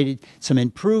demonstrated some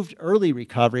improved early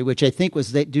recovery, which I think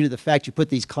was due to the fact you put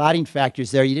these clotting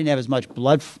factors there. You didn't have as much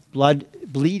blood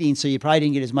bleeding, so you probably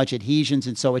didn't get as much adhesions,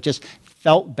 and so it just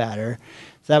felt better.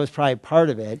 So that was probably part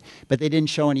of it. But they didn't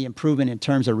show any improvement in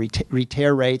terms of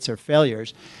retear rates or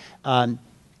failures.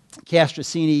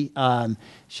 Castrocini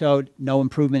showed no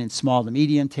improvement in small to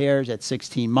medium tears at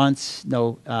 16 months,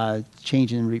 no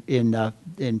change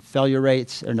in failure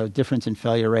rates, or no difference in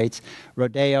failure rates.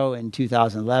 Rodeo in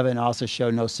 2011 also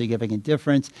showed no significant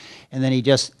difference. And then he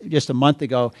just a month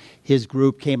ago, his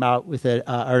group came out with an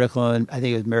article in, I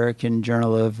think it was American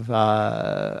Journal of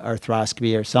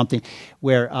Arthroscopy or something,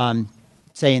 where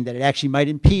saying that it actually might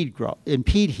impede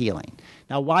healing.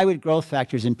 Now, why would growth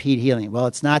factors impede healing? Well,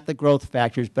 it's not the growth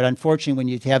factors, but unfortunately, when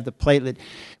you have this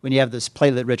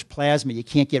platelet-rich plasma, you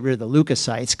can't get rid of the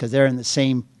leukocytes because they're in the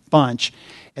same bunch.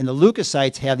 And the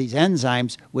leukocytes have these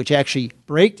enzymes which actually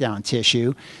break down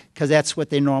tissue because that's what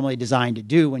they're normally designed to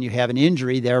do. When you have an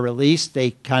injury, they're released.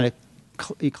 They kind of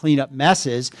clean up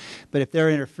messes. But if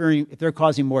they're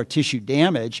causing more tissue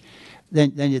damage,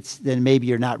 then maybe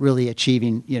you're not really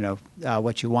achieving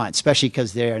what you want, especially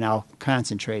because they are now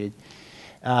concentrated.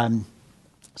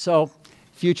 So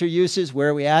future uses, where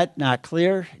are we at? Not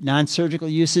clear. Non-surgical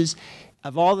uses.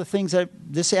 Of all the things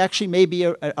this actually may be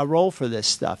a role for this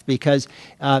stuff because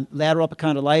lateral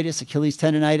epicondylitis, Achilles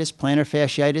tendonitis, plantar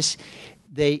fasciitis,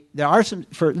 there are some,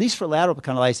 at least for lateral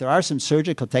epicondylitis, there are some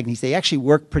surgical techniques. They actually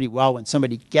work pretty well when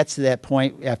somebody gets to that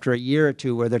point after a year or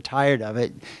two where they're tired of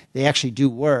it. They actually do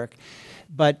work.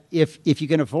 But if you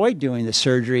can avoid doing the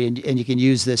surgery and you can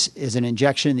use this as an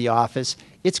injection in the office,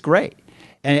 it's great.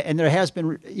 And there has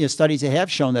been studies that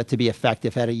have shown that to be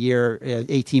effective at a year,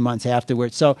 18 months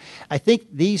afterwards. So I think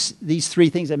these three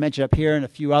things I mentioned up here and a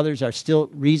few others are still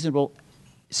reasonable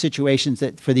situations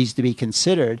for these to be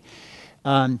considered.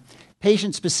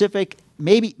 Patient-specific,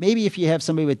 maybe if you have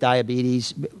somebody with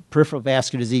diabetes, peripheral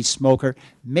vascular disease, smoker,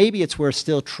 maybe it's worth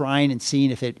still trying and seeing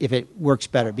if it works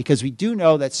better because we do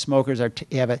know that smokers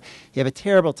have a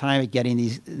terrible time at getting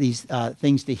these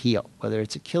things to heal, whether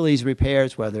it's Achilles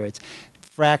repairs, whether it's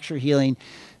fracture healing.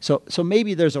 So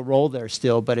maybe there's a role there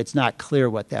still, but it's not clear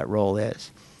what that role is.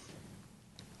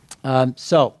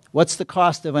 So what's the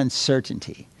cost of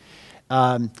uncertainty?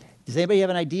 Does anybody have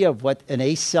an idea of what an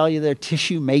acellular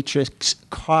tissue matrix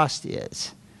cost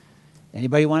is?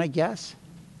 Anybody want to guess?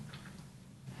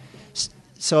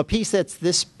 So a piece that's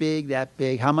this big, that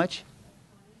big, how much?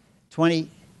 20?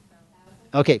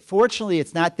 Okay, fortunately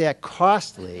it's not that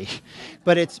costly,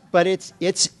 but it's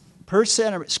per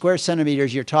square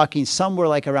centimeters, you're talking somewhere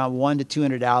like around $100 to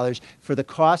 $200 for the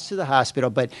cost to the hospital.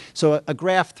 But so a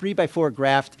graft, 3x4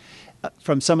 graft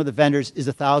from some of the vendors is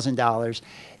 $1,000,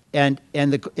 and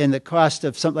the cost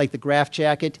of something like the graft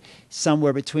jacket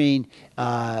somewhere between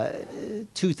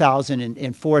 $2,000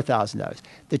 and $4,000.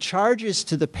 The charges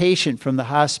to the patient from the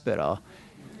hospital,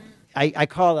 I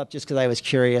called up just because I was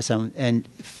curious, and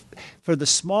for the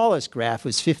smallest graft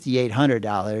was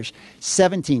 $5,800,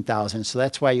 $17,000. So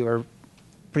that's why you were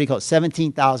pretty close.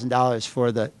 $17,000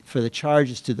 for the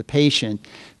charges to the patient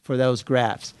for those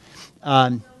grafts.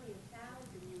 I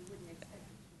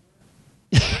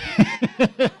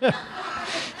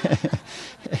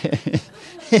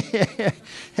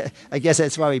guess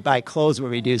that's why we buy clothes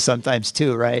when we do sometimes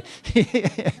too, right?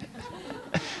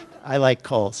 I like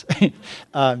Kohl's.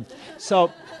 So,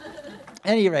 at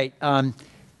any rate,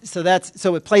 so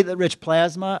with platelet-rich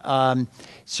plasma,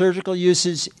 surgical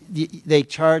uses, they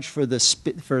charge for the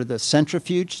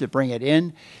centrifuge to bring it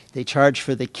in. They charge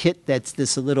for the kit that's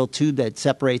this little tube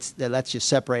that lets you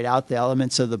separate out the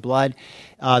elements of the blood.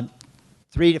 $3,000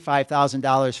 to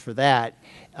 $5,000 for that.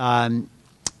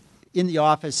 In the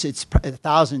office, it's a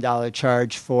 $1,000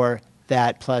 charge for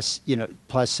that plus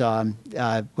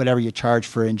whatever you charge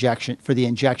for the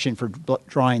injection for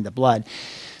drawing the blood.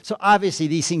 So obviously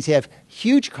these things have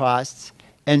huge costs,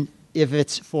 and if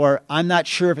it's I'm not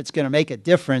sure if it's going to make a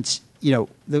difference.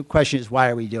 The question is, why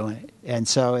are we doing it? And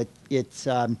so it's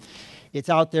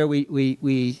out there.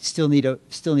 We still need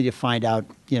to find out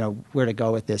where to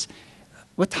go with this.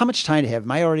 How much time do I have?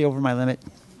 Am I already over my limit?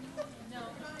 No.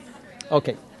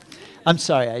 Okay. I'm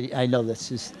sorry. I know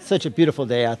this is such a beautiful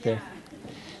day out there.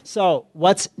 So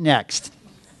what's next?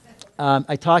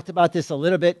 I talked about this a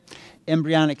little bit.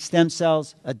 Embryonic stem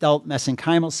cells, adult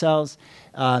mesenchymal cells.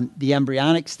 The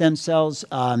embryonic stem cells,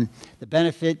 the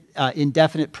benefit,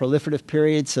 indefinite proliferative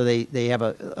period, so they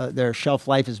have their shelf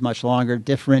life is much longer.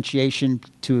 Differentiation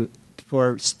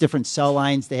for different cell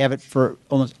lines. They have it for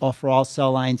all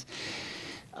cell lines.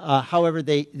 However,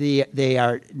 they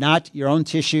are not your own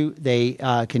tissue. They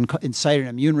can incite an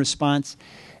immune response.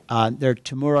 They're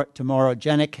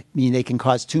tumorogenic, meaning they can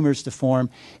cause tumors to form.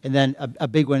 And then a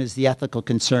big one is the ethical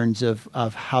concerns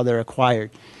of how they're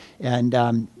acquired.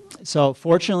 And so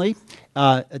fortunately,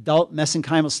 adult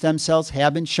mesenchymal stem cells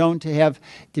have been shown to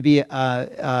be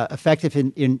effective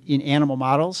in animal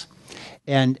models.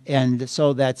 And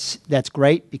so that's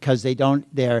great because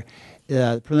the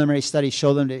preliminary studies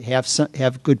show them to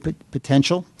have good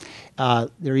potential.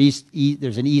 There's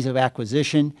an ease of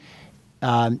acquisition.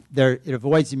 It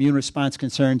avoids immune response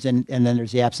concerns, and then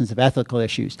there's the absence of ethical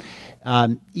issues.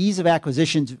 Ease of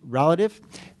acquisition is relative.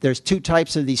 There's two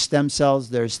types of these stem cells.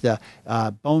 There's the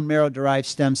bone marrow-derived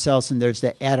stem cells, and there's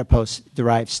the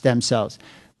adipose-derived stem cells.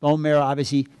 Bone marrow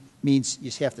obviously means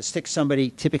you have to stick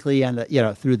somebody typically on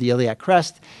through the iliac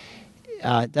crest.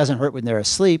 It doesn't hurt when they're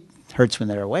asleep. It hurts when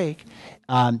they're awake.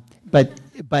 But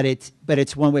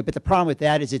it's one way. But the problem with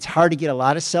that is it's hard to get a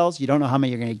lot of cells. You don't know how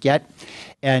many you're going to get,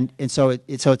 and so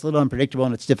it's a little unpredictable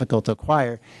and it's difficult to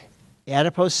acquire.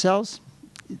 Adipose cells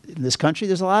in this country,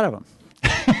 there's a lot of them.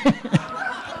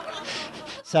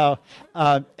 So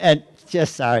and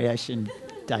just sorry, I shouldn't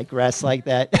digress like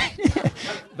that.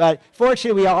 But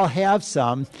fortunately, we all have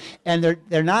some, and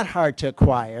they're not hard to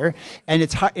acquire, and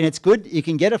it's good. You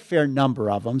can get a fair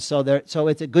number of them, so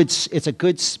it's a good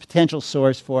potential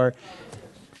source for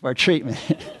treatment.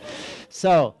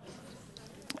 So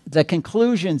the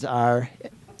conclusions are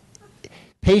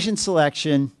patient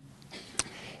selection.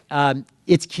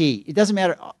 It's key. It doesn't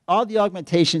matter. All the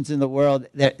augmentations in the world,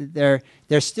 they're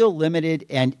still limited,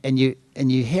 and you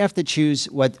have to choose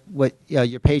what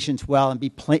your patients well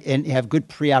and have good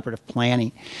preoperative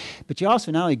planning. But you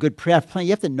also not only good preoperative planning,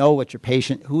 you have to know what your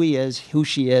patient, who he is, who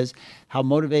she is, how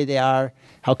motivated they are,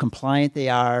 how compliant they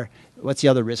are, what's the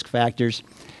other risk factors.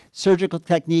 Surgical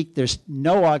technique, there's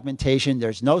no augmentation,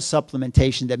 there's no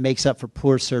supplementation that makes up for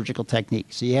poor surgical technique.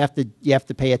 So you have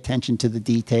to pay attention to the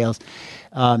details.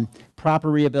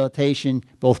 Proper rehabilitation,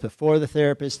 both before the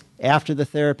therapist, after the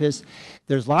therapist.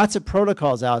 There's lots of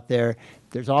protocols out there.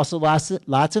 There's also lots of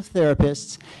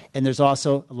therapists, and there's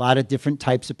also a lot of different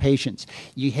types of patients.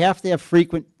 You have to have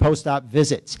frequent post-op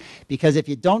visits, because if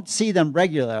you don't see them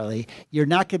regularly, you're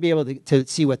not going to be able to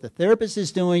see what the therapist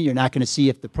is doing. You're not going to see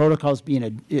if the protocol is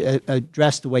being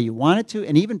addressed the way you want it to,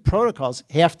 and even protocols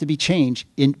have to be changed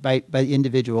by the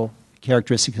individual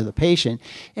characteristics of the patient,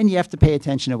 and you have to pay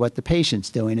attention to what the patient's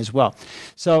doing as well.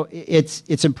 So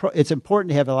it's important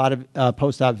to have a lot of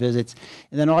post-op visits,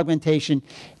 and then augmentation.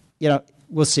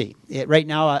 We'll see. Right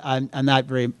now, I'm not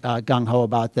very gung-ho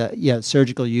about the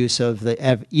surgical use of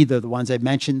either of the ones I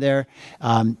mentioned there.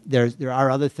 There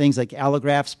are other things like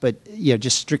allografts, but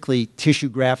just strictly tissue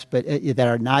grafts, but that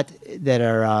are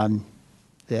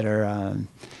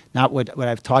not what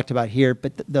I've talked about here.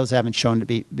 But those haven't shown to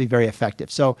be very effective.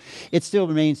 So it still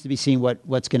remains to be seen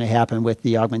what's going to happen with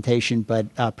the augmentation.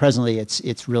 But presently,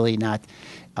 it's really not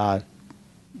well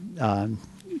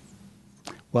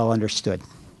understood.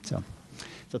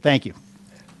 So thank you.